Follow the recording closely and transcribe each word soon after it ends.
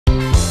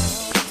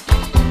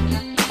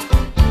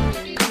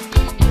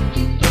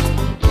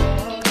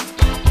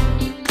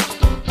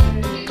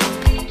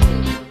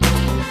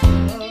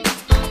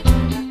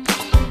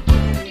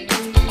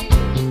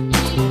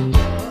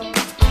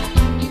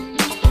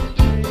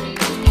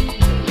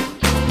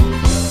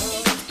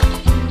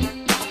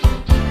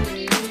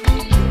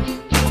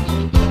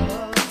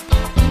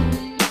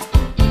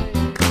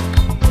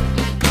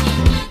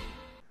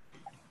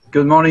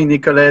Good morning,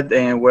 Nikolett,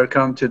 and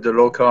welcome to the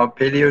Low Carb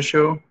Paleo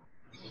Show.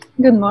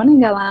 Good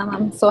morning, Alan.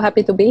 I'm so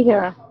happy to be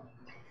here.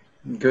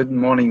 Good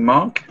morning,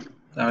 Mark.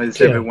 How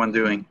is everyone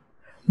doing?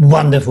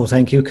 Wonderful,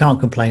 thank you. Can't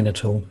complain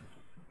at all.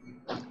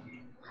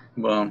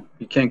 Well,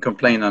 you can't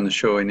complain on the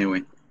show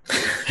anyway.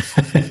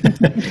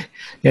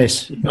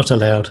 Yes, not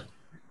allowed.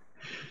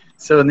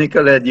 So,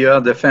 Nikolett, you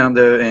are the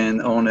founder and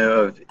owner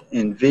of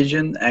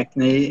Envision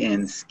Acne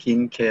and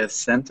Skincare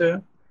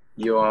Center.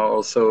 You are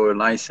also a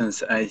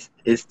licensed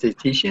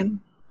esthetician.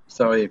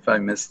 Sorry if I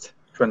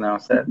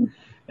mispronounced that.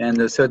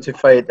 And a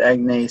certified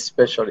acne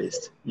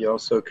specialist. You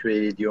also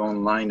created your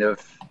own line of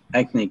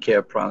acne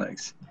care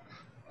products.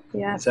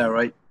 Yes. Is that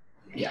right?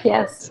 Yeah.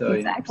 Yes, so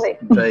exactly.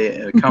 Very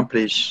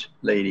accomplished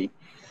lady.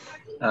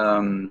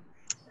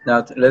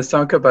 Now, let's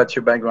talk about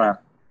your background.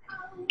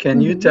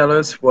 Can you tell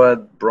us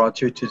what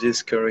brought you to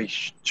this career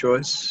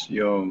choice,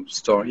 your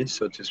story,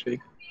 so to speak?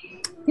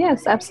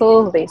 Yes,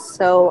 absolutely.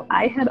 So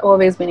I had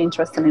always been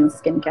interested in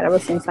skincare. Ever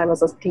since I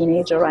was a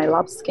teenager, I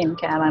loved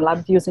skincare. I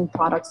loved using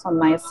products on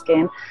my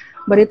skin.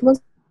 But it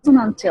wasn't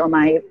until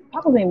my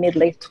probably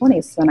mid-late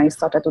 20s when I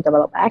started to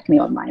develop acne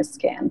on my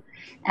skin.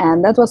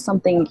 And that was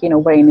something,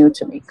 very new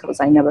to me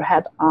because I never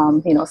had,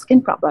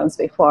 skin problems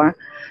before.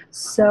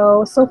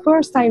 So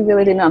first I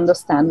really didn't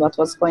understand what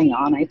was going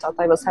on. I thought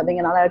I was having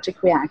an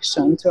allergic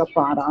reaction to a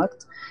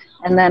product.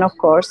 And then, of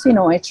course,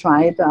 I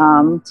tried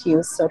to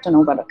use certain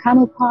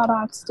over-the-counter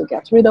products to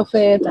get rid of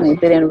it, and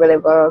it didn't really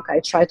work. I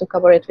tried to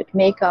cover it with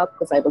makeup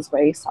because I was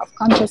very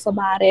self-conscious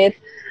about it.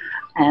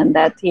 And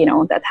that,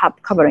 that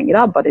helped covering it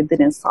up, but it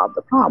didn't solve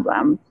the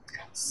problem.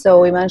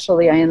 So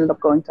eventually I ended up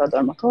going to a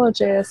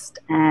dermatologist,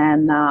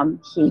 and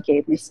he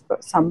gave me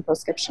some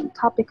prescription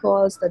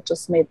topicals that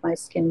just made my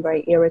skin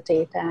very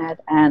irritated.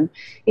 And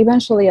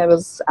eventually I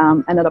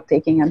ended up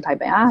taking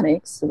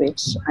antibiotics,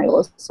 which I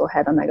also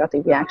had a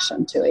negative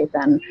reaction to it.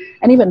 And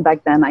even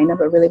back then I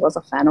never really was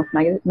a fan of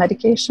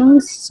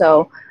medications.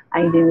 So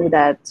I knew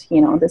that,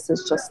 this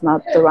is just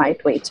not the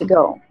right way to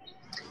go.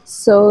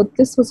 So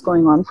this was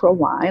going on for a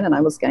while, and I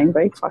was getting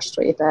very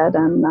frustrated.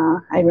 And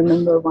I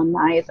remember one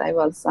night I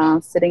was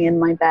sitting in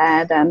my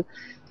bed and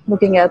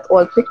looking at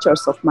old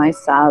pictures of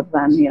myself,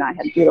 and I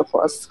had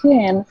beautiful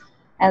skin.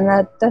 And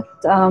at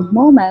that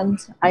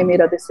moment, I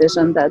made a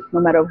decision that no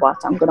matter what,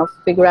 I'm going to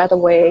figure out a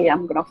way.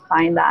 I'm going to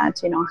find out,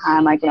 how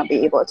am I going to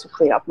be able to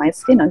clear up my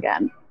skin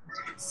again.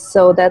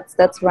 So that's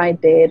what I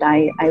did.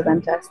 I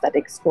went to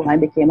aesthetic school. I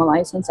became a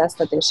licensed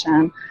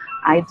esthetician.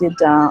 I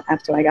did,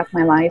 after I got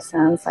my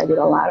license, I did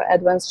a lot of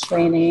advanced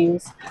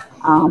trainings,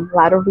 a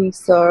lot of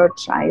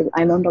research. I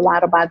learned a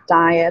lot about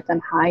diet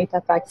and how it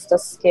affects the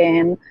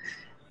skin,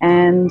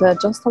 and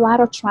just a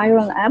lot of trial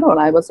and error.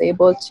 I was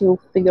able to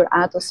figure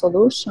out a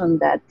solution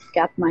that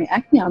got my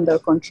acne under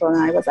control,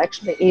 and I was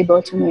actually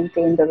able to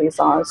maintain the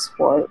results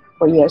for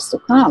years to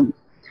come.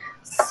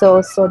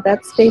 So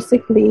that's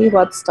basically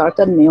what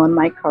started me on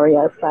my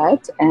career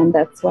path, and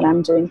that's what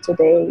I'm doing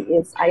today.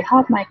 Is I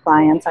help my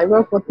clients. I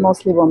work with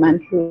mostly women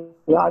who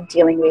are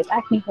dealing with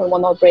acne,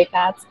 hormonal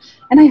breakouts,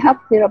 and I help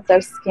clear up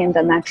their skin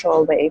the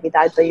natural way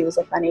without the use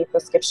of any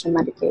prescription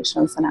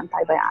medications and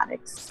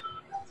antibiotics.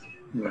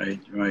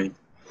 Right.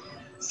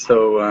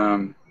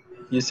 So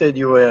you said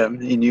you were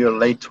in your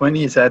late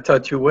 20s. I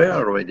thought you were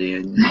already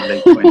in your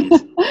late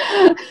 20s.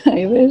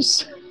 I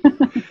wish.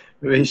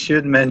 We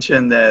should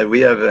mention that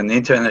we have an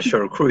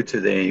international crew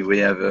today. We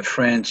have a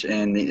French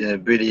and a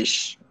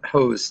British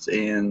host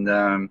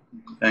and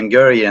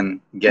Hungarian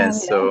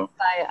guest. Yes, so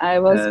I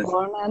was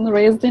born and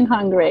raised in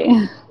Hungary.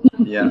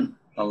 Yeah,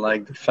 I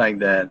like the fact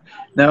that.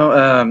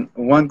 Now,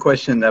 one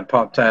question that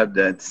popped up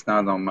that's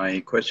not on my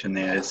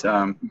questionnaire is,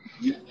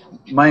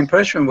 my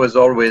impression was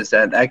always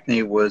that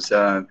acne was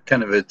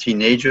kind of a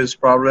teenager's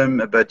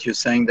problem, but you're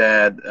saying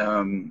that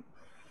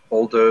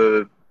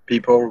older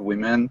people,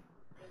 women,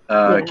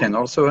 can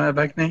also have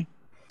acne?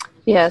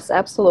 Yes,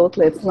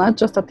 absolutely. It's not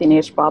just a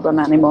teenage problem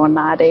anymore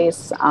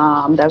nowadays.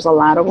 There's a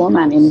lot of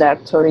women in their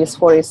 30s,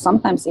 40s,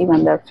 sometimes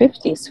even their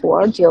 50s who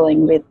are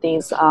dealing with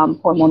these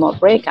hormonal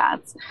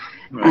breakouts.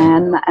 Right.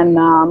 And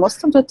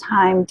most of the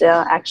time,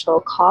 the actual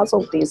cause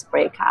of these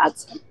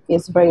breakouts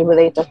is very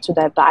related to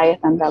their diet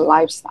and their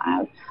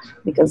lifestyle.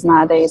 Because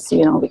nowadays,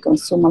 we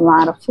consume a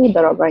lot of food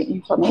that are very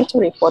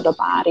inflammatory for the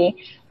body,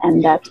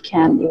 and that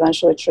can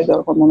eventually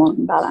trigger hormonal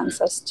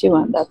imbalances too.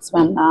 And that's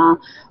when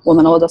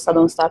women all of a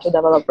sudden start to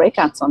develop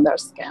breakouts on their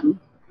skin.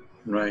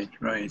 Right.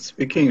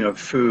 Speaking of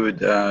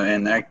food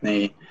and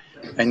acne,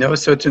 I know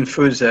certain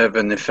foods have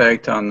an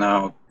effect on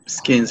our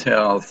skin's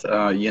health.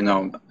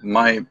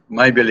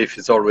 My belief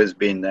has always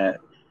been that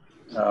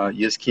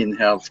your skin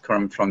health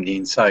comes from the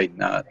inside,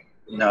 not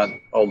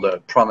all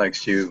the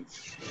products you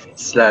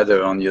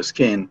slather on your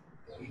skin,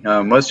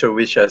 most of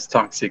which has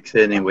toxics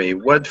anyway.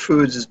 What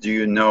foods do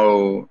you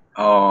know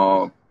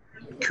are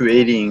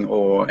creating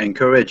or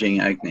encouraging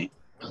acne?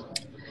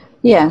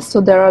 Yes, so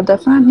there are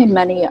definitely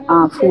many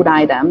food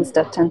items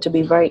that tend to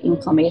be very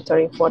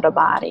inflammatory for the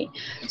body.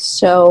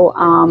 So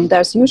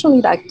there's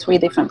usually like 3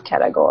 different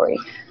categories.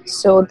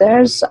 So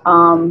there's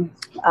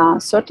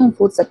certain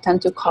foods that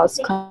tend to cause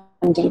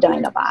Candida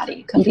in the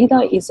body.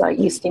 Candida is a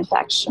yeast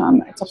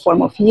infection. It's a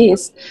form of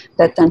yeast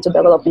that tend to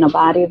develop in the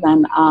body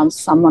when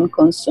someone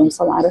consumes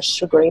a lot of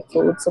sugary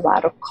foods, a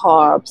lot of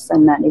carbs,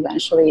 and then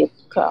eventually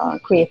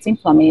it creates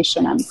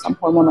inflammation and some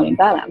hormonal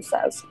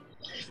imbalances.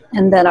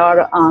 And there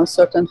are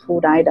certain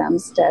food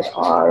items that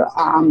are,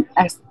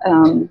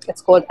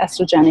 it's called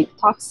estrogenic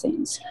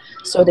toxins.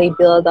 So they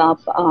build up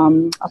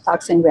a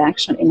toxin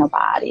reaction in a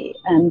body.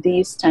 And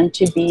these tend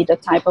to be the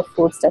type of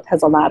foods that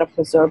has a lot of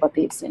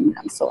preservatives in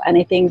them. So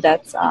anything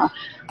that's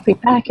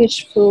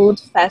prepackaged food,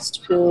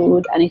 fast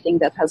food, anything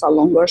that has a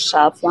longer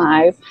shelf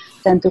life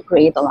tend to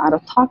create a lot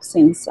of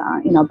toxins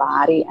in a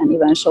body. And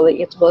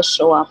eventually it will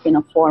show up in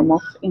a form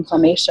of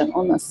inflammation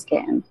on the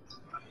skin.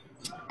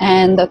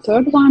 And the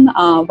third one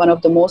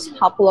of the most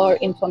popular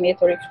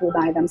inflammatory food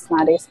items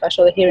nowadays,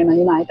 especially here in the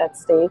United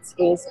States,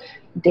 is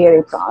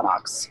dairy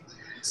products.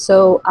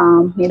 So,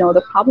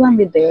 the problem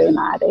with dairy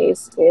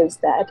nowadays is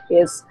that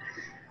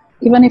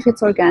even if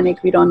it's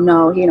organic, we don't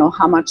know,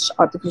 how much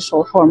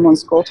artificial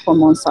hormones, growth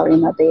hormones are in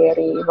the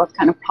dairy, what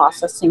kind of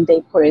processing they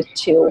put it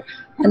to.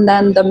 And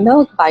then the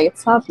milk by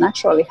itself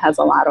naturally has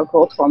a lot of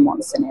growth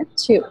hormones in it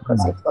too,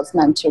 because it was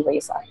meant to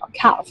raise a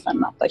calf and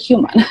not a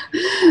human.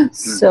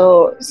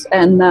 So,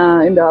 and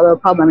the other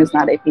problem is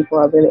now that people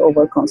are really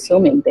over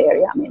consuming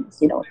dairy. I mean,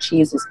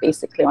 cheese is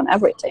basically on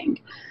everything.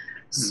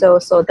 So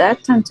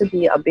that tends to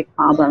be a big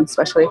problem,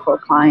 especially for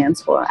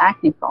clients who are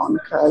acne prone,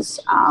 because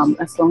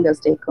as long as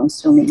they're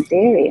consuming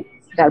dairy,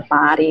 their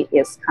body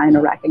is kind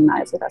of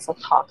recognized it as a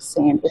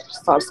toxin. It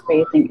starts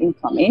creating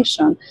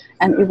inflammation,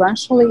 and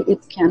eventually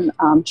it can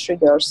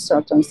trigger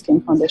certain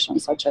skin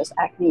conditions such as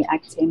acne,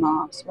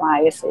 eczema,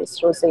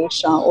 psoriasis,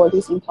 rosacea, all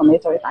these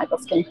inflammatory type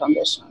of skin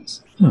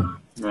conditions.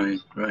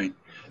 Right.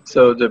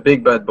 So the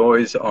big bad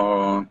boys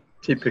are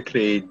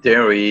typically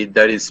dairy,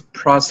 that is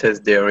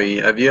processed dairy.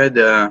 Have you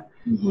had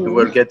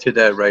we'll get to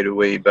that right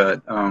away,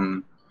 but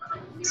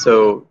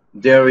so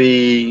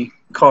dairy,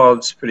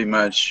 carbs, pretty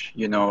much,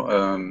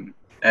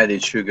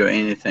 added sugar,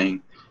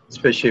 anything,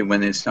 especially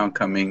when it's not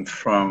coming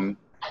from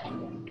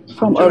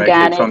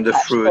organic, from the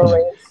fruit.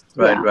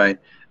 Right.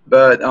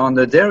 But on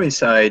the dairy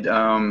side,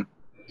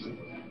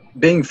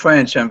 being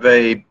French, I'm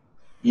very,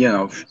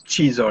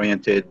 cheese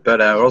oriented,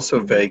 but I'm also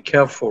very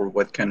careful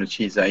what kind of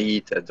cheese I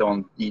eat. I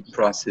don't eat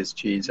processed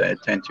cheese. I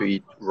tend to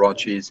eat raw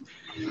cheese.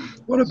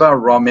 What about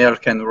raw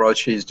milk and raw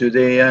cheese? Do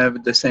they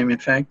have the same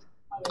effect?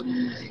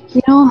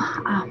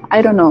 I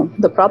don't know.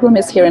 The problem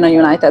is here in the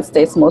United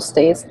States, most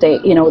states, they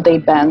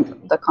ban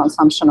the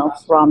consumption of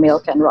raw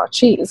milk and raw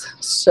cheese.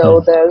 So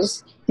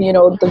there's,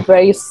 the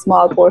very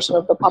small portion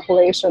of the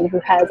population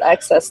who has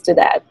access to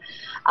that.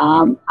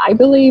 I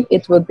believe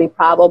it would be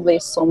probably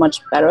so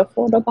much better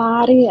for the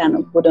body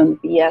and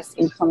wouldn't be as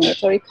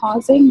inflammatory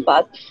causing,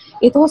 but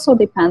it also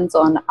depends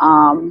on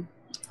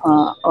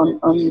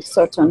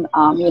certain,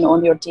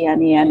 on your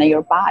DNA and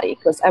your body,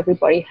 because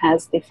everybody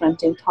has different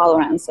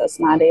intolerances.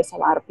 Nowadays, a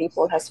lot of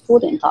people has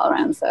food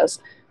intolerances.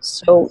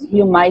 So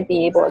you might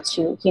be able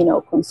to,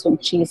 consume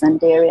cheese and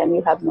dairy and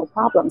you have no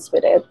problems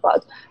with it.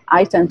 But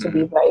I tend to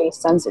be very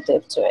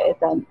sensitive to it.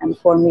 And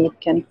for me, it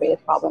can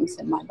create problems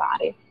in my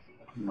body.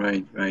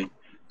 Right.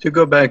 To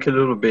go back a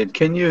little bit,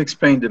 can you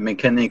explain the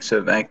mechanics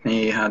of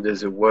acne? How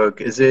does it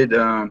work? Is it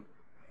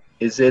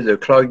a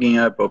clogging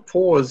up of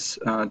pores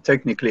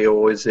technically,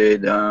 or is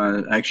it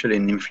actually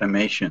an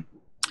inflammation?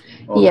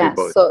 Yes,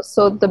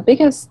 so the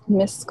biggest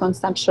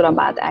misconception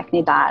about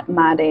acne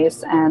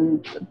nowadays,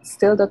 and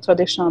still the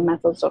traditional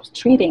methods of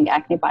treating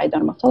acne by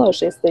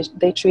dermatologists,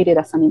 they treat it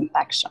as an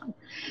infection.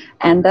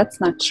 And that's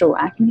not true.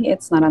 Acne,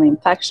 it's not an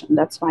infection.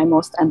 That's why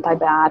most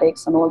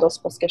antibiotics and all those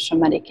prescription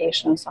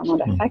medications are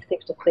not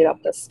effective to clear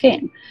up the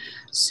skin.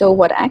 So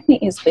what acne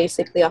is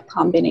basically a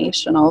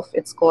combination of,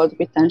 it's called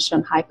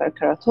retention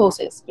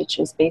hyperkeratosis, which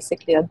is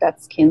basically a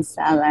dead skin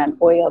cell and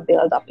oil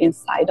buildup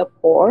inside a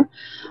pore,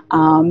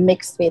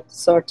 mixed with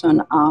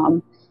certain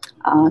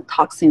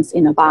toxins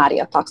in a body,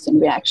 a toxin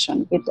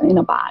reaction in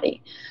a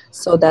body.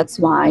 So that's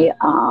why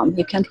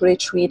you can't really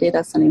treat it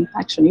as an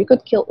infection. You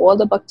could kill all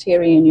the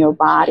bacteria in your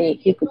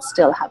body, you could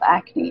still have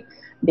acne,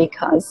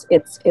 because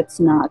it's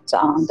not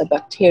the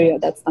bacteria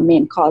that's the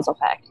main cause of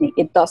acne.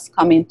 It does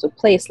come into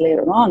place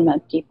later on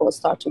when people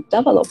start to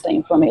develop the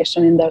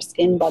inflammation in their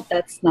skin, but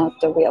that's not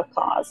the real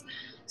cause.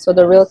 So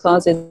the real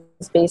cause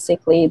is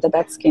basically the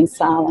dead skin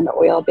cell and the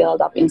oil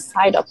buildup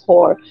inside a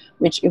pore,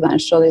 which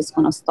eventually is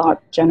going to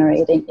start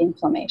generating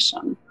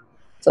inflammation.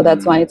 So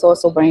that's why it's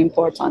also very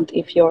important,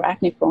 if you're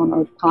acne prone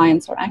or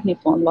clients are acne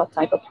prone, what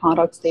type of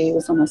products they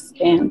use on the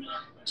skin,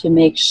 to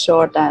make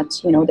sure that,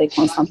 they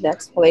constantly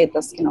exfoliate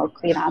the skin or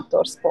clean out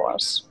those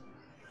pores.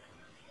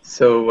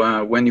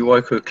 So when you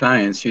work with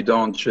clients, you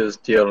don't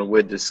just deal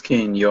with the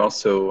skin, you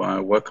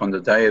also work on the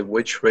diet.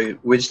 Which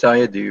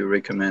diet do you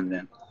recommend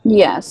then?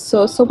 Yes.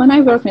 So when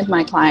I work with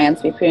my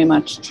clients, we pretty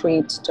much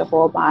treat the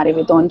whole body.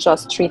 We don't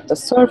just treat the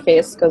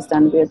surface, because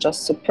then we're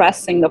just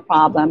suppressing the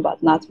problem,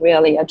 but not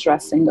really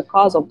addressing the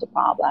cause of the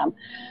problem.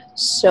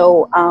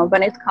 So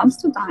when it comes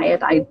to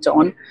diet, I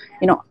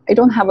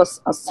don't have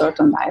a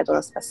certain diet or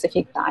a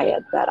specific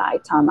diet that I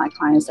tell my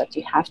clients that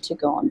you have to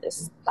go on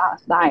this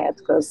diet,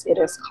 because it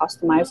is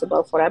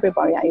customizable for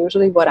everybody.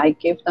 What I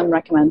give them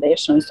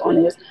recommendations on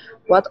is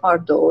what are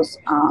those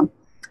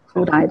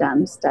food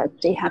items that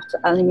they have to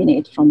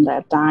eliminate from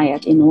their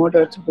diet in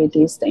order to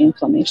reduce the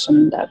inflammation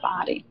in their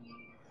body.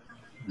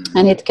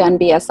 And it can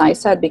be, as I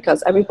said,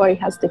 because everybody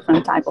has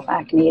different type of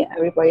acne,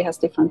 everybody has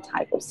different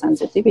type of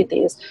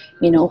sensitivities.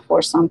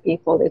 For some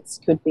people it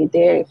could be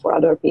dairy, for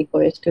other people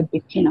it could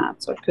be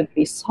peanuts, or it could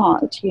be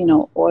salt,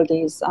 all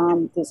these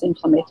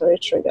inflammatory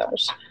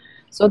triggers.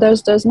 So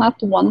there's not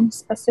one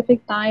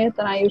specific diet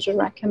that I usually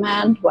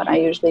recommend. What I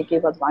usually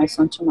give advice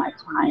on to my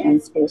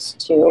clients is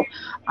to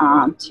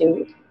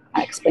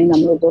explain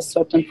them with those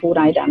certain food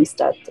items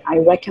that I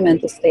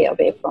recommend to stay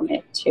away from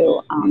it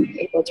to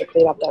be able to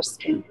clear up their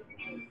skin.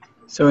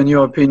 So in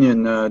your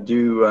opinion,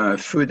 do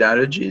food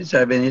allergies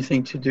have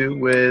anything to do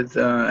with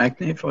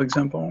acne, for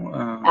example?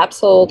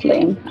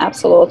 Absolutely.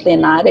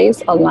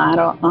 Nowadays, a lot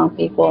of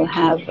people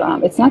have,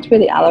 it's not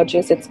really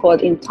allergies, it's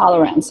called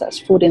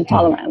intolerances, food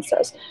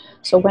intolerances.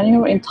 So when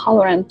you're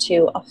intolerant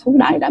to a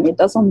food item, it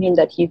doesn't mean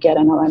that you get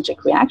an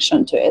allergic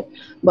reaction to it,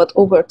 but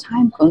over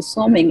time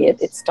consuming it,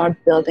 it starts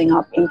building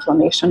up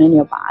inflammation in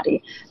your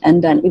body,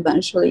 and then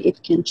eventually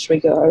it can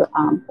trigger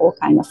all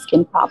kinds of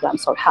skin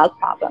problems or health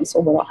problems,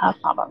 overall health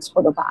problems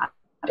for the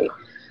body.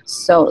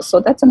 So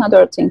that's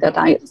another thing that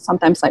I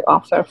sometimes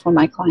offer for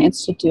my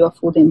clients to do a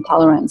food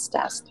intolerance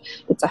test.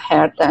 It's a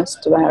hair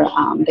test where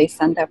they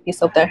send a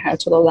piece of their hair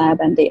to the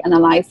lab and they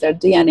analyze their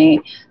DNA.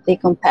 They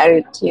compare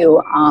it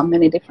to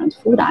many different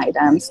food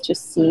items to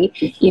see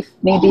if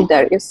maybe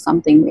there is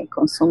something they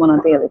consume on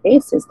a daily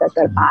basis that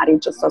their body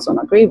just doesn't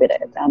agree with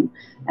it.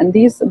 And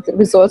these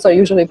results are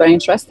usually very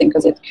interesting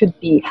because it could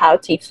be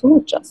healthy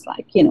food, just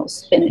like,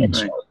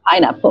 spinach or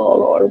pineapple,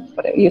 or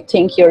whatever. You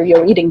think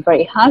you're eating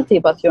very healthy,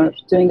 but you're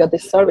doing a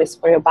disservice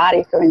for your body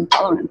if you're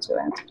intolerant to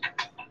it.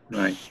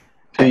 Right.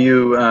 Do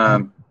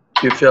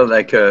you feel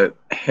like a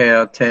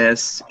hair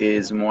test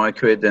is more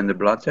accurate than the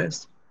blood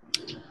test?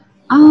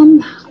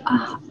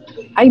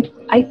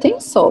 I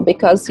think so,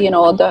 because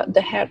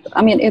the hair,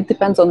 it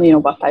depends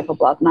on what type of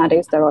blood.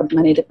 Nowadays there are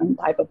many different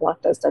type of blood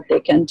tests that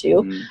they can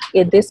do.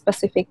 In this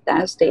specific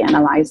test, they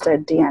analyze their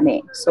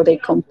DNA, so they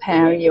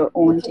compare your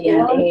own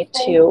DNA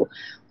to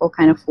all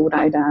kind of food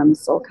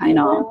items, all kind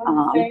of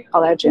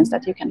allergens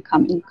that you can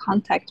come in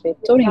contact with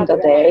during the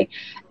day,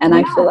 and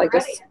I feel like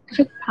this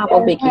could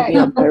probably give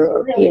you a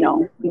better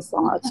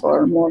results,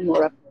 or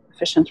more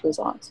efficient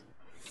results.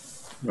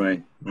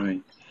 Right.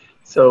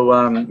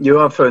 So you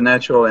offer a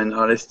natural and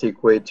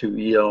holistic way to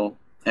heal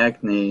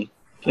acne.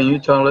 Can you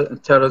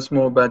tell us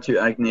more about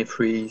your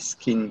acne-free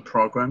skin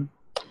program?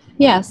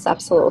 Yes,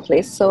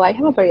 absolutely. So I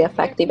have a very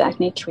effective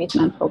acne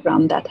treatment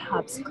program that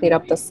helps clear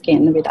up the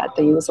skin without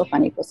the use of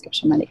any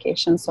prescription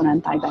medications or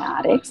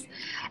antibiotics.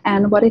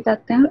 And what it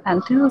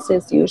entails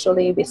is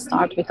usually we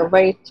start with a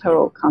very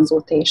thorough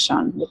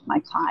consultation with my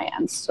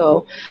clients.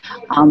 So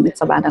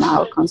it's about an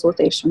hour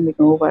consultation. We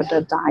go over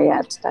their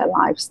diet, their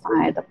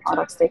lifestyle, the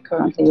products they're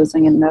currently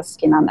using in their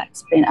skin, and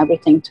explain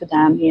everything to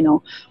them,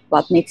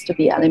 what needs to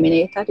be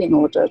eliminated in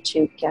order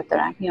to get their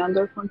acne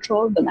under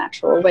control the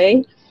natural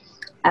way.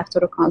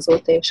 After the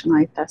consultation,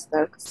 I test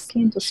their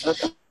skin to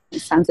certain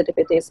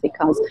sensitivities,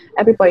 because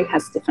everybody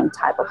has different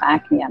type of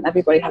acne and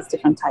everybody has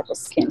different type of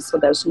skin. So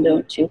there's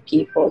no two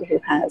people who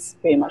has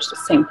pretty much the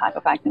same type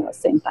of acne or the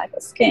same type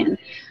of skin.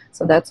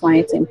 So that's why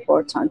it's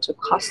important to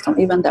custom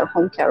even their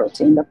home care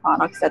routine, the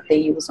products that they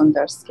use on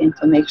their skin,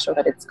 to make sure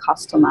that it's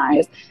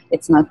customized,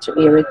 it's not too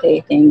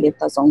irritating, it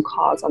doesn't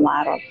cause a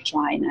lot of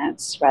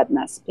dryness,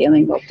 redness,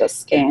 peeling of the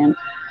skin.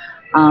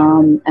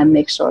 And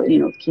make sure,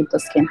 keep the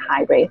skin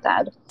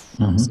hydrated.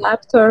 So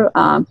after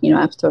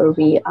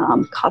we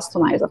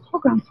customize a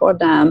program for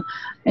them,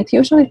 it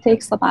usually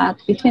takes about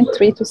between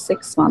 3 to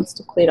 6 months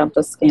to clear up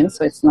the skin.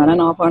 So it's not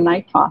an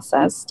overnight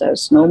process.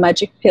 There's no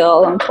magic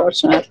pill,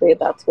 unfortunately,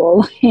 that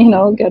will,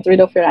 get rid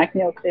of your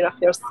acne or clear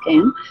up your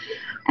skin.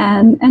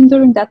 And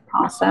during that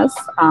process,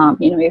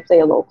 if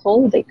they're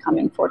local, they come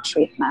in for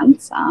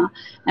treatments.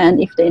 And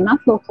if they're not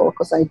local,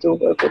 because I do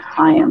work with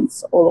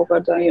clients all over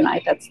the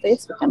United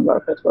States, we can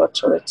work with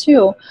virtually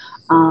too.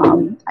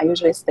 I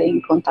usually stay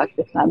in contact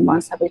with them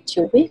once every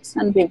 2 weeks,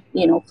 and we,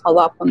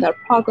 follow up on their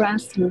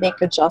progress and make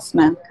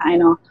adjustment,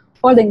 kind of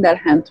holding their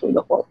hand through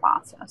the whole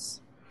process.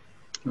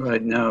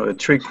 Right. Now, a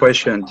trick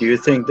question. Do you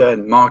think that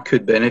Mark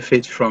could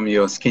benefit from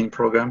your skin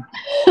program?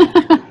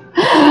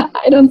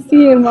 I don't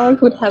see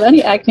Mark would have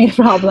any acne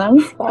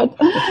problems, but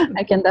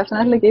I can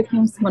definitely give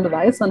him some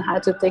advice on how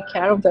to take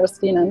care of their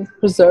skin and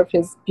preserve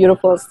his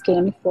beautiful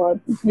skin for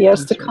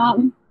years to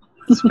come.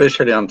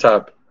 Especially on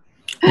top.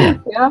 Yeah.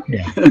 Yeah.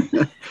 Yeah.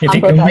 If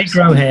it can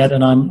regrow hair,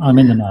 then I'm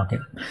in the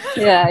market.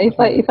 Yeah,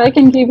 if I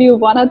can give you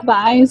one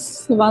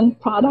advice, one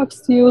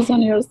product to use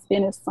on your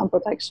skin is sun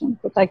protection.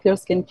 Protect your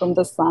skin from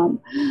the sun.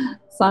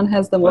 Sun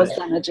has the most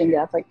damaging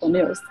effect on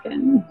your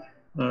skin.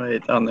 All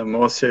right. On the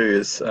more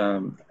serious,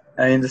 I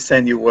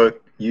understand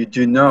you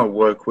do not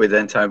work with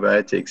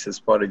antibiotics as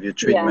part of your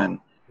treatment.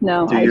 Yeah.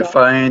 No, do I you don't.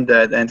 find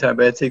that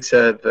antibiotics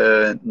have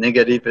a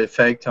negative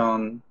effect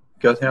on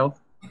gut health?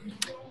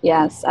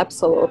 Yes,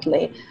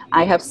 absolutely.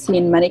 I have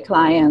seen many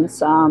clients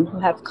who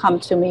have come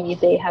to me.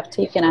 They have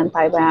taken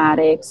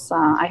antibiotics.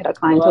 I had a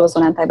client who was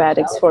on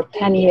antibiotics for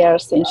 10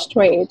 years in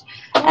straight,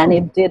 and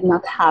it did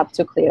not have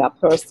to clear up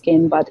her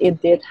skin, but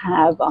it did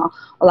have a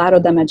lot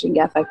of damaging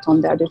effect on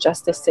their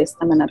digestive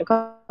system and their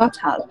gut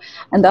health.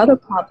 And the other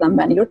problem,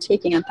 when you're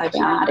taking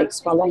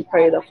antibiotics for a long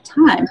period of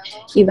time,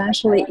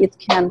 eventually it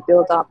can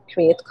build up,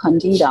 create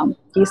candida,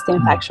 yeast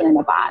infection in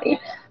the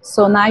body.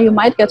 So now you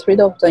might get rid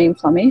of the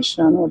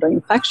inflammation or the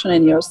infection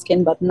in your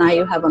skin, but now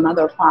you have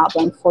another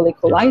problem,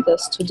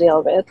 folliculitis, to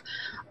deal with,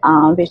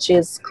 which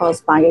is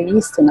caused by a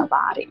yeast in the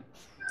body.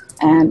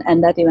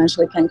 And that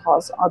eventually can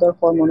cause other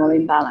hormonal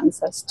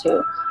imbalances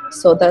too.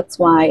 So that's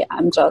why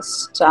I'm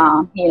just,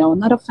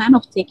 not a fan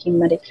of taking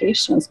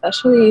medication,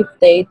 especially if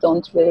they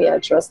don't really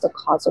address the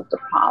cause of the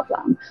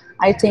problem.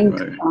 I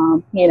think,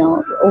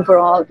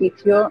 overall,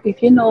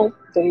 if you know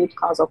the root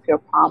cause of your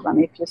problem,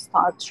 if you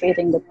start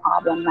treating the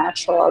problem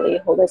naturally,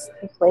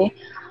 holistically,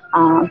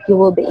 you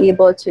will be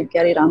able to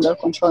get it under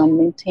control and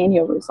maintain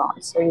your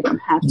results. So you don't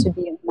have to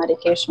be on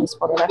medications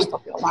for the rest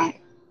of your life.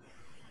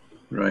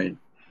 Right.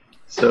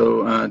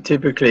 So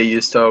typically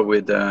you start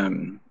with,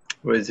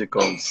 what is it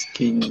called?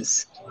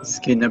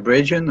 Skin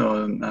abrasion,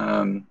 or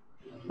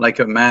like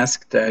a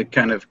mask that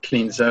kind of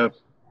cleans up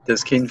the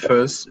skin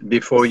first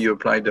before you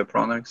apply the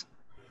products?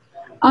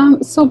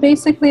 So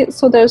basically,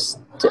 there's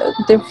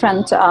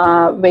different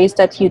ways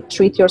that you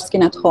treat your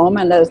skin at home,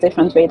 and there's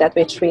different way that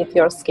we treat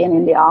your skin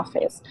in the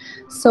office.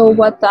 So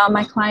what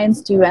my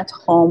clients do at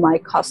home, I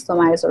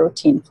customize a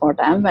routine for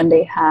them when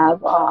they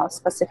have a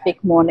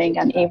specific morning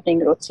and evening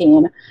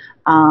routine,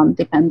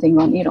 depending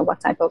on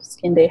what type of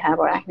skin they have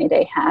or acne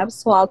they have.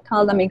 So I'll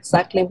tell them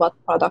exactly what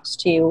products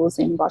to use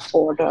in what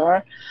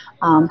order,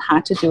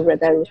 how to do with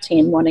their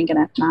routine morning and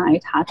at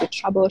night, how to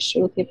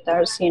troubleshoot if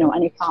there's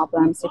any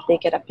problems, if they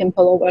get a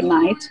pimple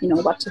overnight,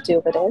 what to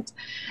do with it.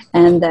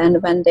 And then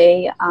when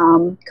they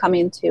come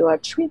into a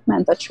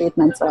treatment, the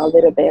treatments are a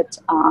little bit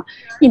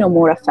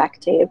more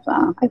effective.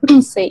 I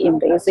wouldn't say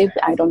invasive.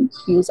 I don't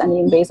use any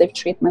invasive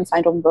treatments.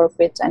 I don't work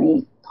with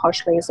any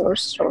harsh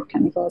lasers or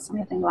chemicals,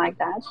 anything like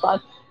that.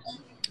 But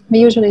we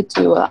usually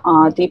do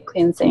a deep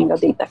cleansing, a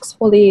deep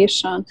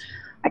exfoliation,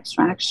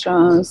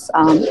 extractions,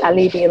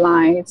 LED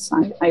lights.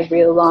 I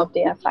really love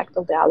the effect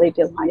of the LED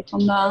light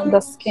on the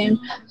skin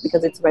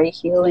because it's very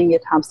healing.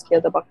 It helps kill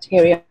the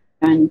bacteria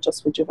and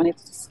just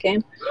rejuvenates the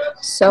skin.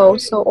 So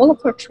all of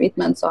our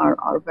treatments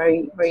are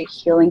very, very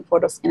healing for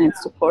the skin and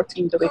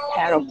supporting the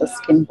repair of the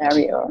skin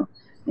barrier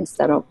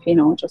instead of,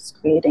 just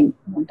creating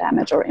more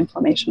damage or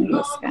inflammation in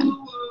the skin.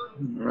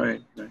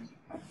 Right.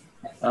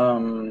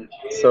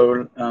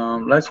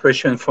 Last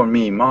question for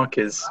me. Mark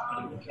is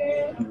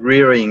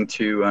rearing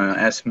to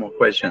ask more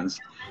questions.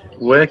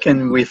 Where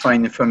can we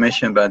find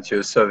information about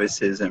your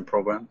services and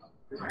program?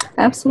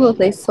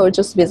 Absolutely. So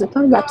just visit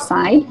our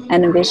website,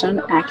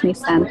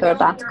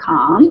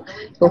 envisionacnecenter.com.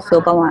 You'll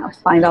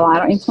find a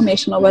lot of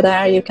information over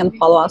there. You can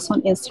follow us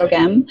on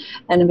Instagram,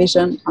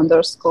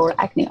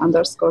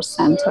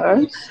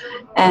 envision_acne_center.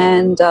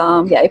 And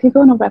if you go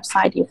on our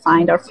website, you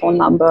find our phone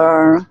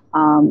number,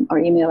 our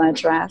email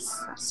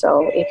address.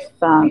 So if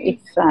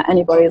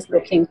anybody is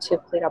looking to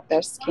clear up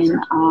their skin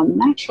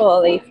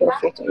naturally, feel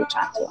free to reach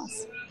out to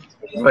us.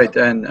 Right.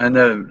 And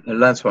the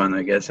last one,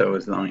 I guess I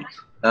was lying.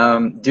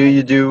 Do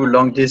you do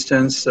long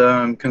distance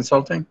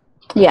consulting?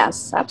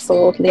 Yes,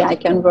 absolutely. I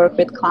can work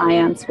with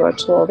clients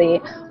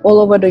virtually all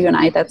over the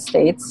United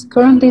States.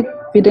 Currently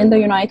within the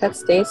United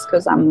States,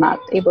 because I'm not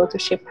able to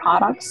ship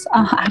products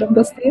out of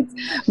the States.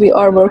 We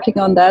are working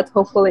on that.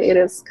 Hopefully it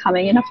is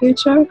coming in the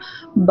future.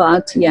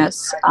 But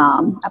yes,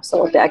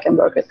 absolutely, I can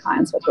work with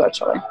clients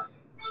virtually.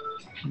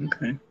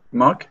 Okay.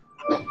 Mark?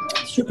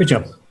 Super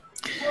job.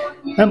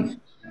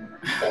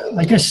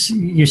 I guess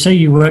you say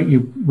you work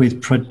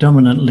with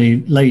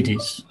predominantly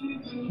ladies.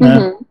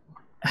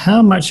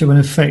 How much of an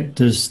effect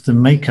does the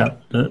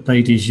makeup that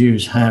ladies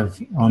use have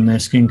on their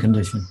skin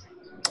condition?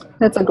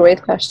 That's a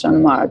great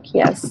question, Mark.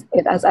 Yes,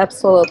 it does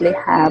absolutely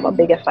have a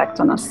big effect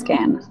on our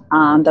skin,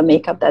 the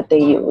makeup that they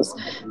use.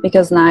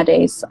 Because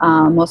nowadays,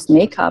 most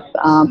makeup,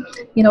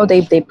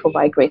 they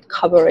provide great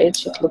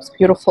coverage. It looks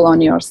beautiful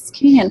on your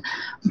skin,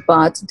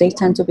 but they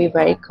tend to be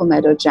very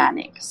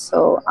comedogenic.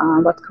 So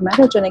what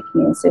comedogenic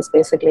means is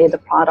basically the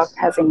product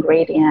has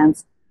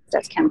ingredients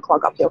that can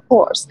clog up your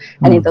pores.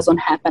 And it doesn't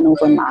happen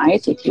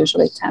overnight. It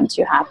usually tends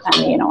to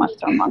happen,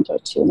 after a month or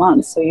 2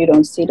 months. So you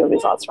don't see the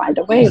results right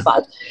away.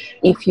 But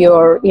if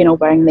you're,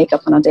 wearing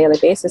makeup on a daily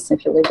basis,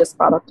 if you leave this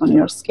product on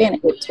your skin,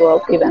 it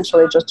will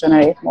eventually just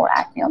generate more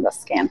acne on the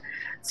skin.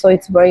 So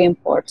it's very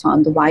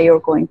important while you're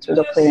going through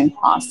the clearing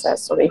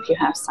process, or if you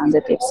have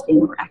sensitive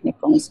skin, acne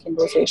prone skin,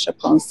 rosacea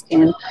prone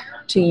skin,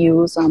 to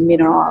use a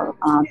mineral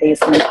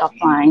based makeup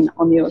line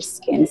on your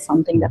skin,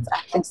 something that's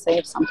acne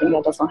safe, something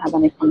that doesn't have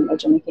any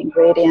comedogenic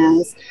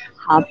ingredients,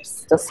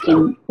 helps the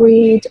skin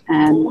breathe,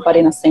 but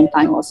in the same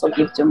time also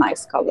gives you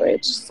nice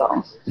coverage.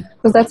 So,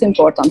 because that's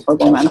important for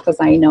women, because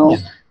I know,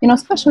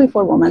 especially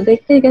for women, they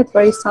get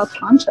very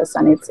self-conscious,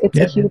 and it's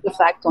a huge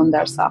effect on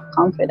their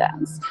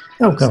self-confidence.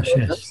 Oh gosh, so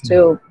yes. Just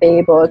to be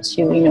able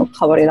to,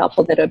 cover it up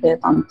a little bit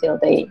until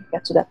they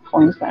get to that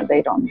point where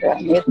they don't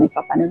need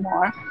makeup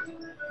anymore.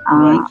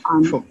 Right.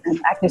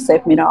 And acne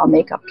safe mineral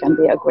makeup can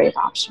be a great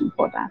option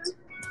for that.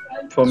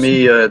 For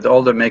me,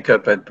 all the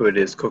makeup I put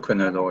is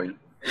coconut oil.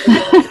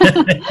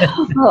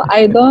 Well,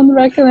 I don't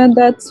recommend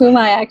that to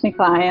my acne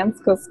clients,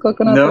 because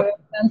coconut oil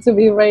tends to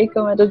be very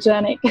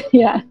comedogenic.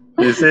 Yeah.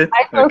 Is it? It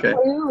might work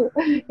for you.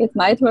 It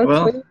might work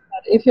for you.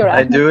 But if you're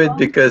I do it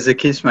because it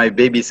keeps my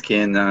baby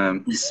skin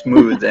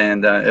smooth,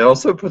 and it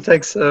also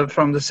protects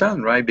from the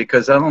sun, right?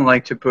 Because I don't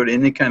like to put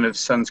any kind of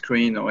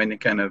sunscreen or any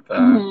kind of,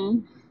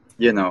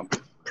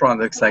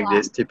 products like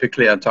this.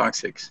 Typically are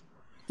toxics.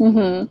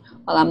 Well,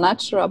 I'm not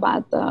sure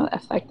about the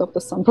effect of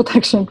the sun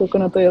protection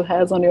coconut oil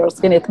has on your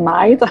skin. It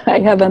might. I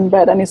haven't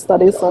read any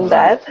studies on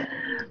that.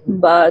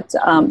 But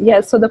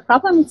so the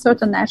problem with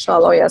certain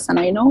natural oils, and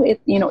I know it,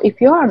 if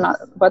you are not,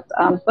 but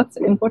what's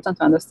important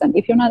to understand,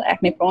 if you're not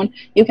acne prone,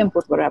 you can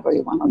put whatever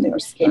you want on your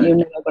skin. You're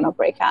never going to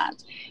break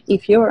out.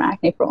 If you're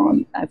acne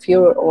prone, if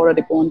you're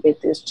already born with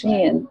this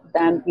gene,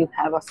 then you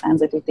have a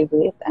sensitivity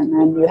with, and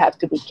then you have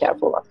to be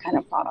careful what kind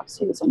of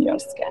products you use on your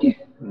skin.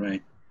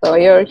 Right. So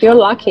you're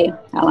lucky,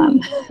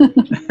 Alan.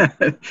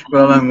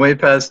 Well, I'm way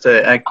past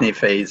the acne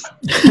phase.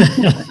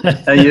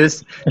 I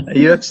used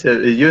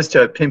to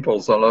have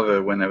pimples all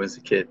over when I was a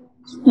kid.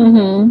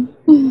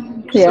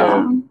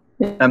 Yeah. So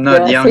I'm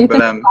not young,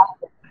 but I'm.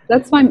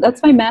 That's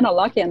why men are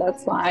lucky, and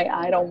that's why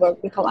I don't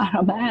work with a lot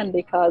of men,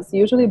 because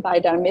usually by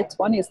their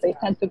mid-20s they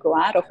tend to grow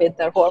out of it,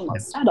 their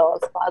hormones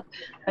settles. But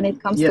when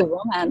it comes to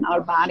women,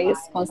 our body is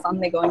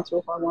constantly going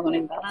through hormonal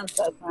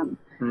imbalances.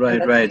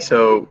 Right.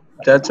 So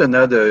that's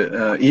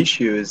another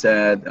issue, is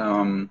that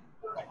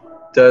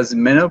does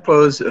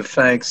menopause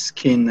affect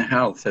skin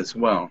health as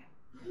well?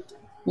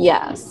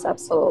 Yes,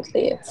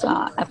 absolutely. It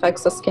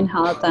affects the skin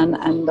health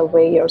and the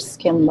way your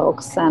skin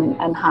looks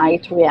and how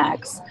it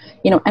reacts.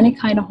 Any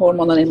kind of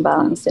hormonal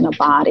imbalance in a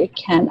body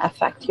can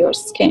affect your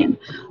skin.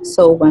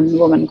 So when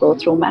women go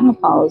through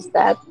menopause,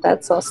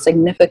 that's a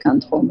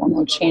significant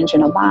hormonal change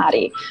in a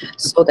body.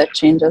 So that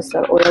changes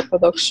their oil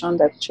production,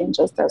 that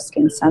changes their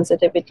skin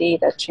sensitivity,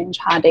 that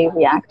changes how they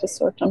react to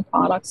certain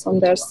products on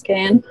their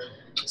skin.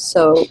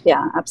 So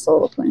yeah,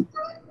 absolutely.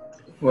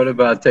 What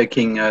about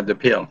taking the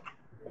pill?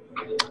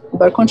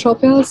 Birth control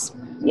pills?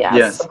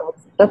 Yes. So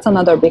that's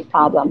another big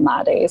problem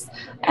nowadays,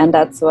 and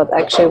that's what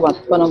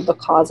one of the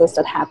causes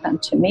that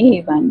happened to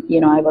me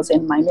when I was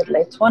in my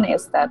mid-late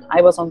 20s, that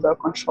I was on birth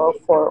control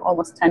for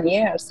almost 10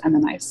 years, and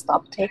then I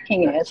stopped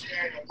taking it,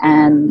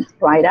 and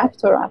right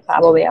after,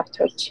 probably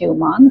after 2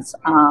 months,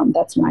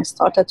 that's when I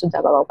started to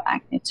develop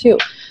acne too.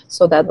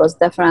 So that was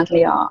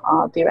definitely a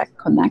direct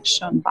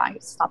connection by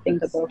stopping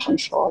the birth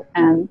control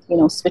and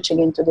switching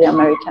into the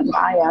American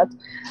diet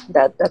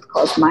that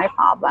caused my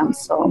problems.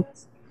 So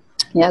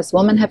yes,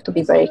 women have to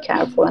be very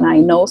careful, and I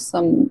know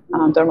some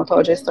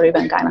dermatologists or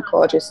even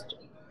gynecologists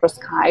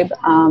prescribe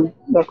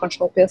birth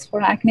control pills for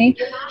acne,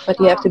 but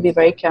you have to be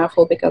very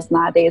careful, because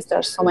nowadays there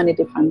are so many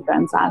different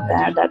brands out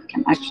there that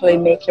can actually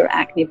make your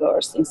acne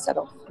worse instead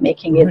of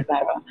making it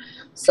better.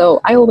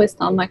 So I always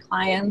tell my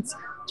clients,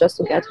 just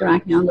to get your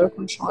acne under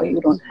control,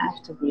 you don't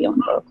have to be on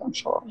birth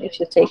control.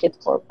 If you take it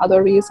for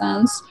other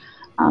reasons,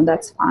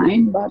 that's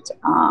fine, but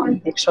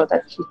make sure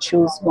that you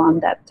choose one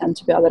that tends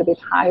to be a little bit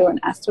higher in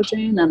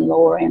estrogen and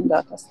lower in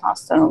the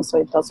testosterone, so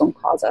it doesn't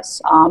cause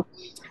us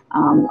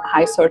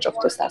high surge of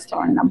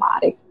testosterone in the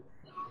body.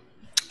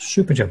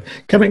 Super job.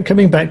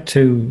 Coming back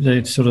to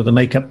the sort of the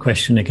makeup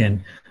question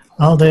again,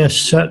 are there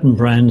certain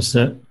brands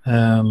that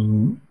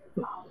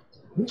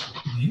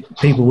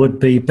people would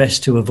be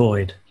best to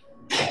avoid?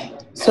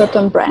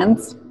 Certain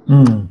brands?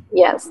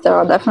 Yes, there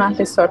are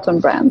definitely certain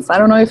brands. I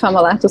don't know if I'm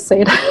allowed to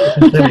say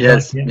that.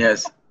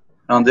 Yes.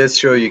 On this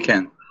show you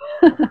can.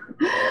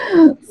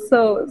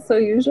 So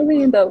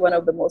usually one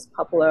of the most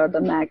popular,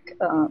 the MAC,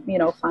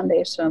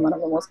 foundation, one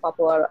of the most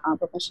popular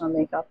professional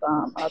makeup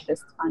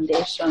artist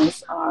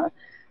foundations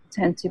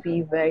tend to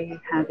be very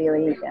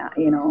heavily,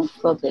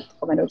 filled with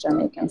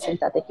comedogenic and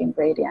synthetic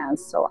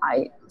ingredients. So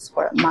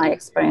for my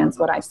experience,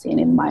 what I've seen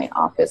in my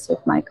office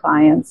with my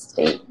clients,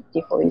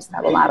 people used to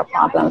have a lot of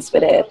problems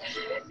with it.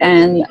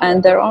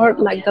 And there are,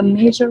 like, the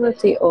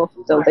majority of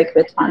the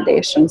liquid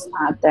foundations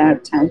out there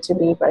tend to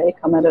be very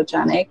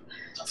comedogenic.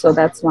 So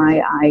that's why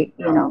I,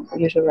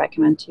 usually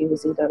recommend to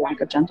use either like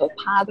a gentle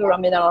powder, a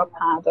mineral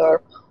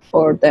powder,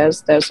 or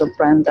there's a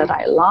brand that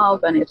I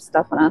love, and it's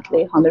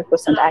definitely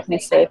 100% acne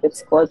safe.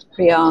 It's called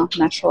Priya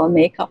Natural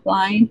Makeup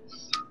Line.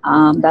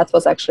 That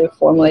was actually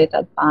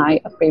formulated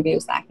by a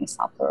previous acne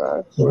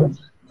sufferer who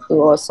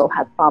who also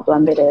had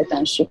problem with it,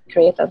 and she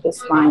created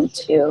this line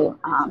to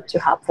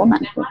help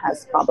women who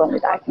has problem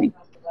with acne.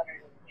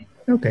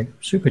 Okay,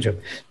 super job.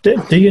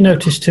 Do you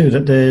notice too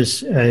that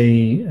there's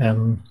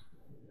a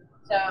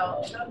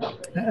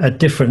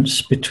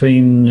difference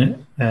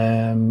between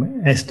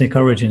ethnic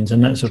origins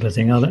and that sort of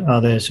thing?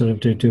 Are there sort of,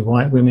 do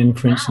white women,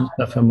 for instance,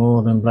 suffer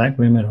more than black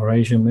women or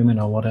Asian women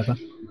or whatever?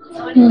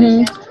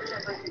 Mm-hmm.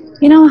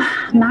 You know,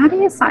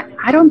 nowadays,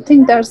 I don't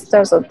think there's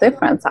a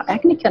difference.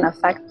 Acne can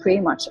affect pretty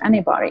much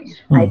anybody.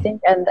 I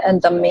think,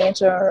 and the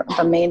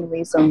main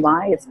reason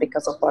why is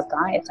because of our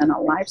diet and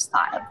our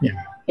lifestyle.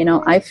 Yeah. You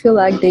know, I feel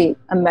like the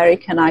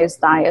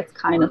Americanized diet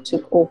kind of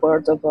took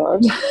over the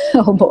world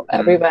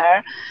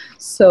everywhere.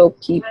 So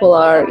people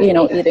are, you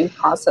know, eating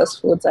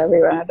processed foods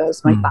everywhere.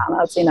 There's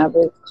McDonald's in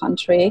every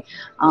country.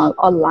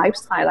 Our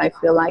lifestyle, I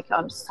feel like,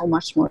 are so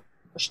much more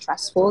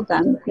stressful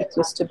than it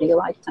used to be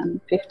like 10,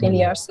 15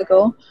 years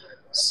ago.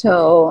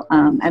 So,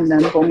 and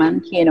then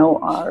women, you know,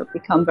 are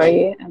become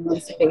very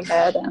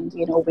emancipated, and,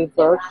 you know, we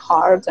work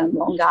hard and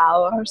long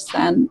hours,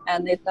 and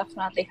it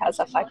definitely has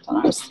effect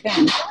on our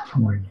skin.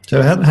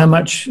 So how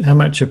much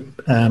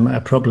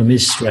a problem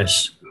is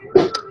stress?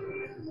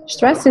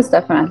 Stress is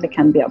definitely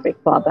can be a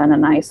big problem,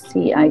 and I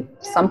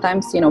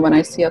sometimes, you know, when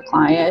I see a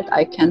client,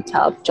 I can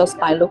tell just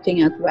by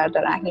looking at where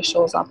their acne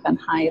shows up and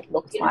how it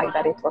looks like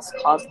that it was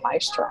caused by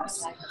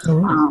stress. Oh,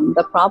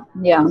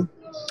 right.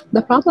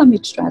 The problem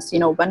with stress, you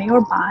know, when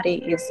your body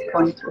is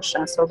going through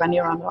stress or when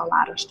you're under a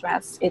lot of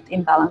stress, it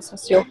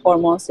imbalances your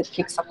hormones, it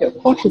kicks up your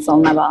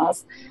cortisol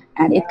levels,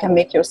 and it can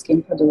make your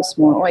skin produce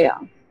more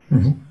oil.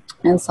 Mm-hmm.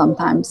 And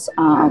sometimes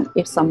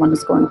if someone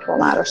is going through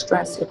a lot of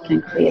stress, it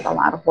can create a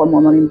lot of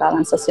hormonal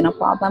imbalances in a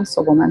problem.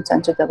 So women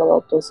tend to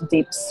develop those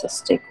deep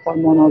cystic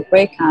hormonal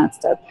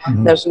breakouts that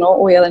there's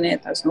no oil in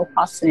it, there's no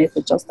pus in it,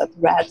 it's just that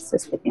red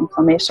cystic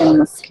inflammation in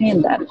the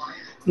skin that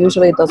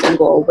usually doesn't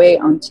go away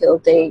until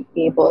they're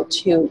able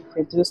to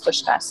reduce the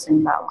stress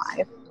in their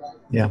life.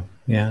 Yeah.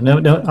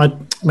 No.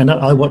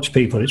 I watch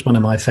people. It's one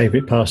of my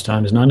favorite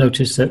pastimes, and I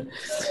notice that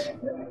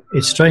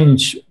it's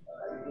strange.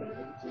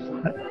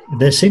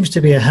 There seems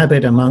to be a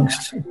habit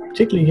amongst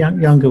particularly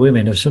younger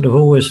women of sort of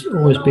always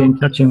being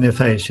touching their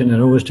face, and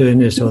they're always doing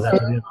this or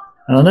that.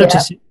 And I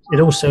notice it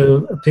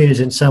also appears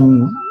in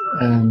some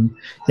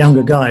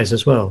younger guys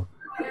as well.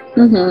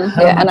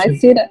 Yeah, and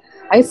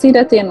I see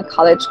that in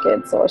college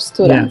kids or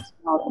students,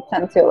 you know, they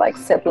tend to like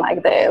sit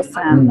like this,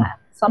 and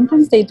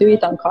sometimes they do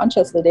it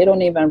unconsciously. They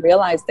don't even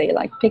realize they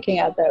like picking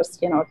at their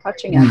skin or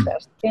touching at their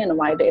skin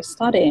while they're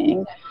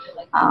studying.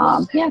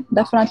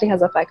 Definitely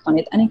has effect on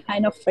it. Any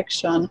kind of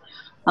friction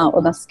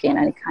on the skin,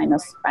 any kind of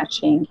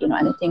scratching, you know,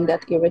 anything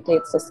that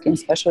irritates the skin,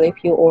 especially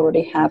if you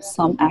already have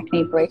some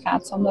acne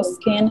breakouts on the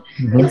skin,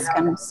 it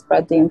can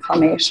spread the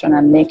inflammation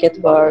and make it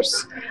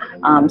worse.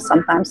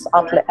 Sometimes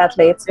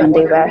athletes, when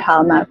they wear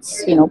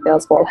helmets, you know,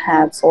 baseball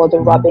hats, or the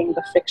rubbing,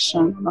 the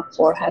friction on the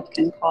forehead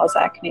can cause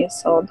acne.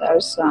 So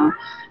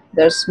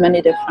there's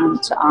many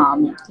different,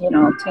 you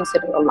know, things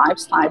in your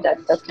lifestyle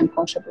that can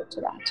contribute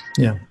to that.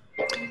 Yeah.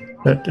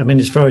 But I mean,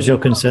 as far as you're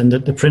concerned,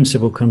 that the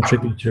principal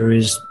contributor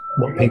is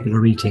what people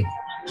are eating.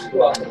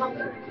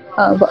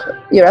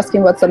 You're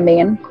asking what's the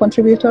main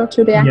contributor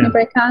to the acne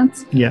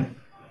breakouts? Yeah.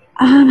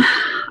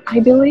 I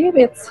believe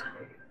it's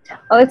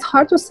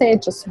hard to say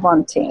just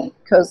one thing,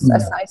 because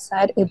as I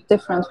said, it's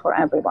different for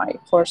everybody.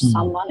 For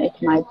someone, it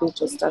might be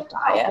just a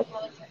diet.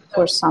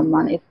 For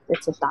someone,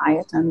 it's a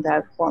diet and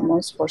their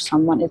hormones. For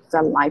someone, it's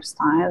their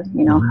lifestyle,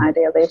 you know, how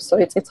they live. So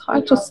it's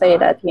hard to say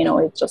that, you know,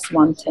 it's just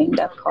one thing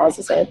that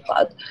causes it.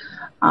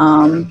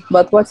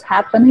 But what's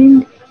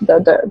happening,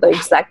 the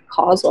exact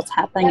cause, what's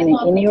happening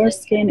in your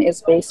skin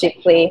is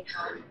basically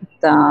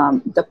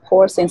the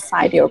pores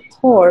inside your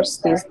pores.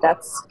 These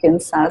dead skin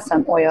cells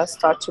and oils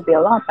start to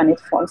build up, and it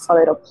forms a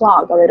little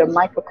plug, a little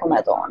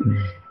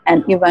microcomedone.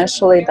 And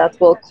eventually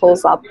that will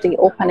close up the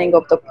opening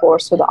of the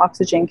pores so the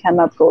oxygen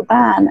cannot go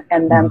down,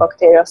 and then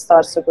bacteria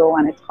starts to grow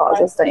and it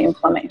causes the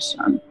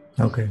inflammation.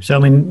 Okay. So, I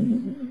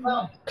mean,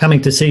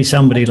 coming to see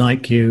somebody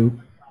like you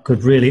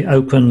could really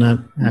open,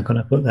 how can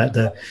I put that,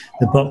 the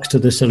box to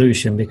the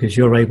solution, because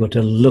you're able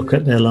to look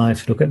at their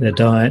life, look at their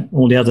diet,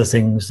 all the other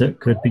things that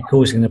could be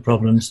causing the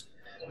problems,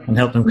 and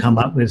help them come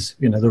up with,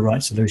 you know, the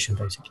right solution,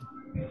 basically.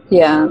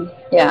 Yeah,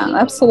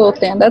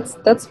 absolutely. And that's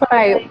what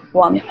I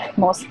want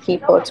most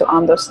people to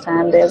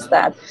understand, is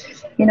that,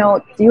 you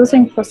know,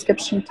 using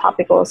prescription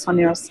topicals on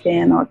your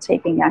skin or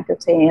taking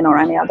Accutane or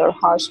any other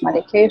harsh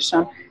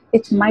medication,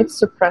 it might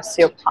suppress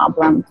your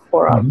problem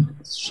for a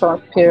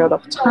short period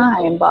of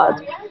time, but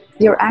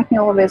your acne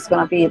always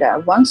going to be there.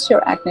 Once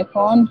you're acne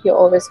prone, you're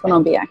always going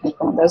to be acne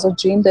prone. There's a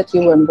gene that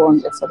you were born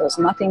with, so there's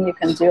nothing you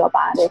can do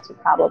about it. You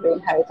probably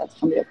inherited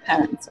from your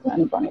parents or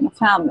anyone in the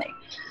family.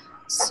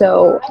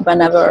 So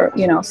whenever,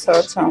 you know,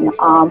 certain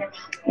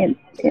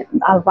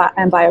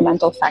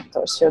environmental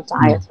factors, your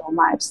diet, your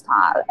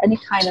lifestyle, any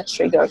kind of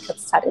trigger could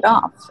set it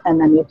off, and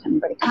then you can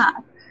break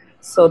out.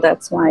 So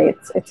that's why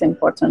it's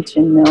important to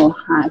know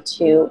how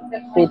to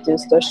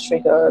reduce those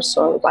triggers,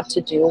 or what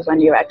to do when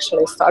you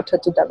actually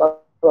started to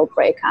develop will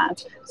break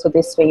out. So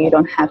this way you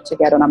don't have to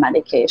get on a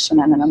medication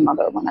and then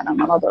another one and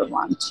another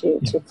one to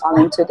fall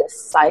into this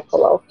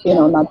cycle of,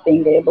 not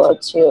being able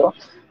to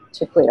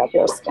clear up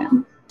your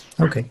skin.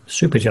 Okay,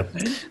 super job.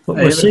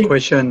 I have a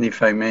question,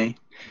 if I may.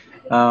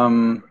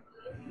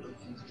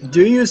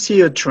 Do you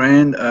see a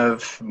trend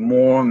of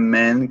more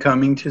men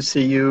coming to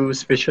see you,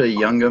 especially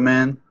younger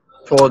men?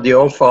 For the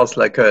old folks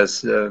like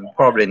us,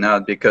 probably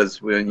not,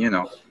 because we're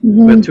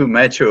we're too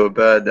mature.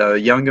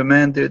 But younger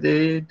men, do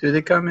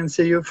they come and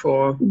see you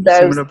for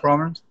similar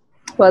problems?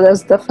 Well,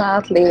 there's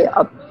definitely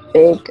a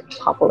big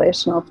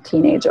population of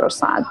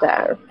teenagers out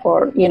there,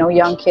 for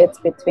young kids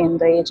between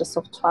the ages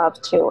of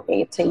 12 to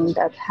 18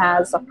 that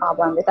has a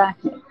problem with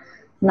acne.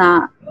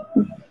 Now,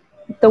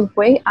 the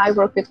way I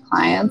work with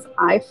clients,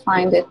 I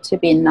find it to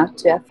be not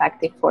too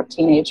effective for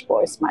teenage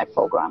boys, my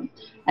program.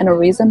 And the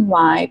reason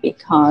why,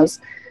 because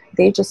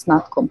they're just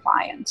not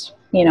compliant.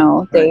 They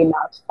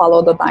not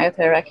follow the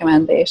dietary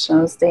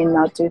recommendations. They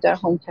not do their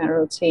home care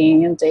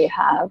routine. They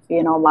have,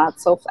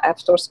 lots of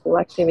after school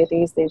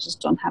activities. They just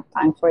don't have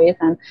time for it.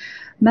 And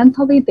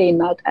mentally, they're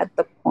not at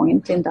the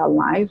point in their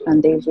life when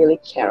they really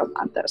care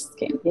about their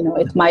skin.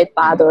 It might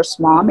bother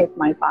mom, it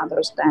might bother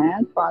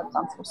dad, but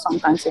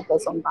sometimes it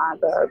doesn't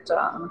bother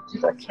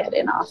the kid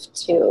enough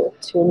to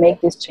make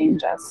these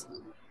changes.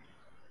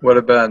 What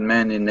about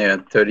men in their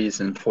 30s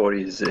and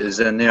 40s?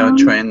 Isn't there a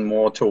trend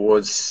more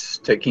towards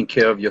taking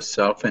care of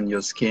yourself and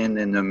your skin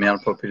in the male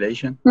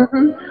population?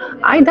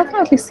 I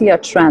definitely see a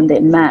trend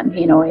in men,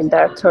 in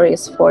their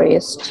 30s,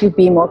 40s, to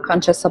be more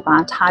conscious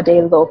about how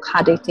they look,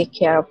 how they take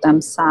care of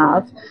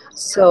themselves.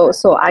 So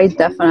I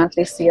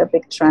definitely see a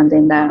big trend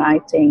in there, I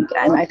think.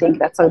 And I think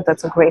that's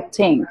a great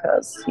thing,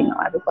 because,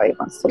 everybody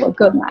wants to look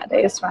good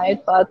nowadays,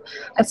 right? But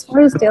as far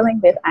as dealing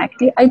with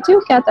acne, I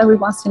do get every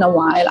once in a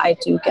while, I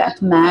do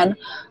get men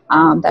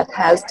that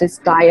has this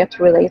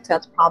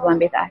diet-related problem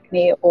with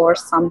acne, or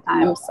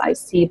sometimes I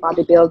see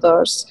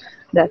bodybuilders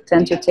that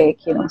tend to take,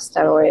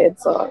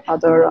 steroids or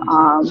other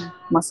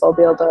muscle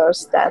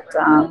builders that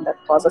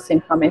causes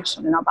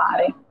inflammation in our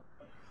body.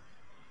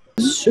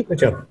 Super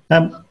job.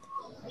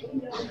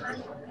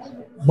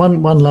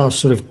 One last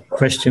sort of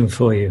question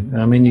for you.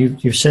 I mean,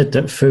 you've said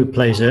that food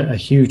plays a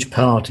huge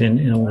part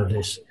in all of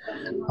this.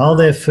 Are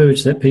there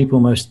foods that people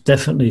most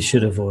definitely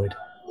should avoid?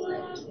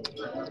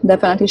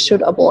 Definitely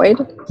should avoid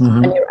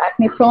when you're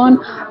acne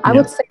prone. I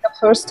would say the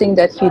first thing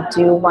that you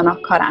do want to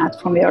cut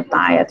out from your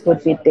diet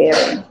would be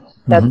dairy.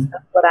 That's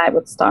what I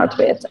would start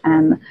with,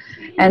 and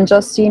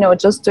just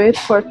just do it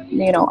for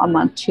a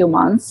month, 2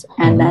 months,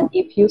 and then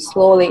if you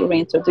slowly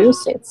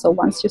reintroduce it. So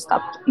once you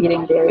stop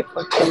eating dairy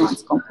for 2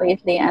 months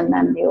completely, and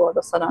then you all of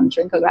a sudden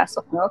drink a glass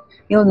of milk,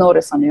 you'll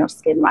notice on your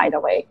skin right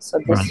away. So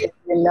this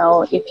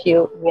if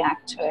you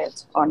react to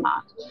it or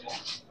not.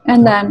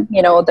 And then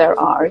there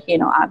are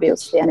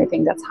obviously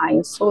anything that's high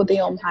in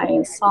sodium, high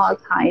in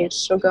salt, high in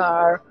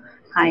sugar,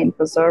 high in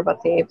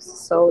preservatives.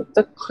 So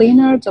the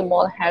cleaner, the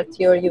more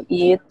healthier you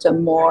eat, the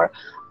more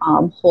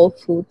whole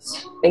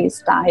foods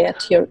based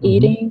diet you're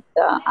eating,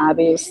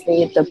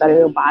 obviously the better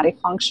your body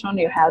function,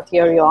 the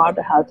healthier you are,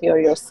 the healthier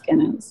your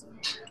skin is.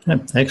 Yeah,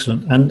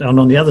 excellent. And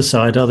on the other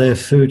side, are there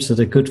foods that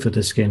are good for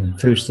the skin,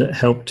 foods that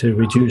help to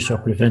reduce or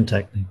prevent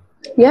acne?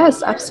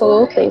 Yes,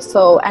 absolutely.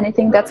 So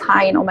anything that's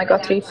high in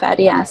omega-3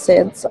 fatty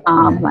acids,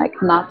 like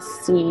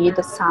nuts, seed,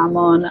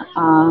 salmon,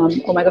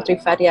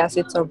 omega-3 fatty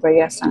acids are very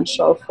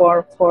essential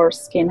for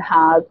skin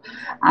health.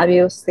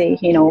 Obviously,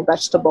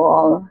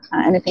 vegetable,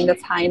 anything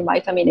that's high in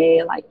vitamin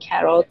A, like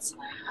carrots,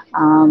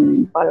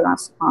 butternut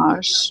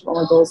squash,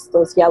 all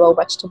those yellow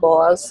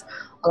vegetables,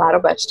 a lot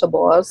of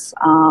vegetables.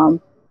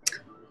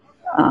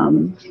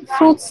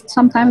 Fruits,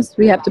 sometimes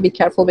we have to be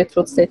careful with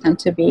fruits. They tend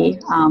to be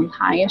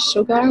high in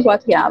sugar,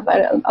 but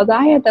a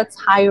diet that's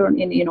higher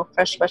in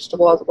fresh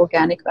vegetables,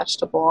 organic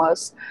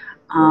vegetables,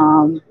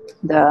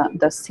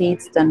 the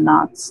seeds, the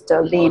nuts,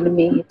 the lean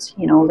meat,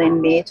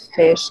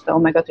 fish, the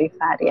omega-3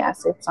 fatty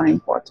acids are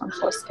important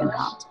for skin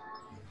health.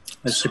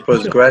 I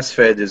suppose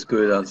grass-fed is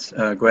good as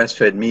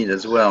grass-fed meat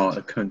as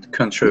well,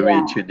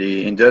 contrary to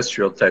the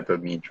industrial type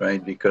of meat,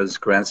 right? Because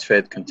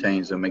grass-fed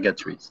contains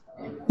omega-3s.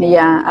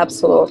 Yeah,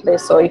 absolutely.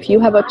 So if you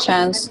have a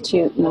chance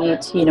to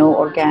eat,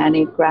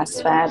 organic,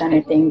 grass-fed,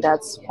 anything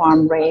that's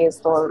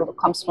farm-raised or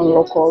comes from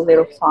local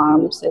little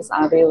farms, is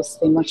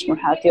obviously much more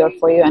healthier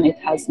for you, and it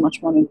has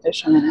much more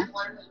nutrition in it.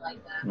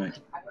 Right.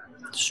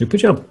 Super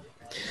job.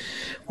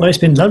 Well, it's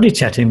been lovely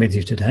chatting with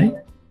you today.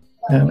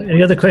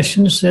 Any other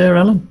questions there,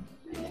 Alan?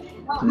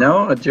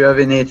 No? Do you have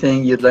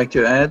anything you'd like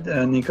to add,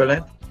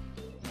 Nikolett?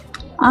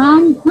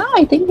 No,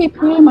 I think we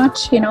pretty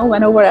much,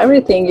 went over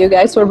everything. You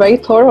guys were very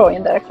thorough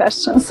in their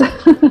questions.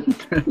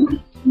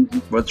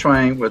 We're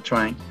trying. We're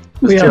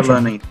still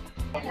learning.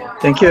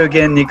 Thank you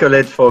again,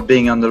 Nikolett, for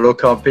being on the Low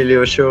Carb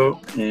Paleo Show.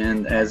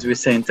 And as we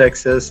say in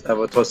Texas, à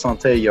votre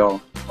santé,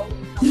 y'all.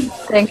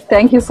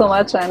 Thank you so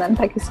much, and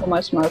thank you so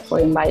much, Mark, for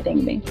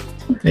inviting me.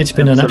 It's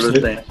been an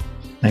absolute.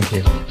 Thank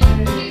you.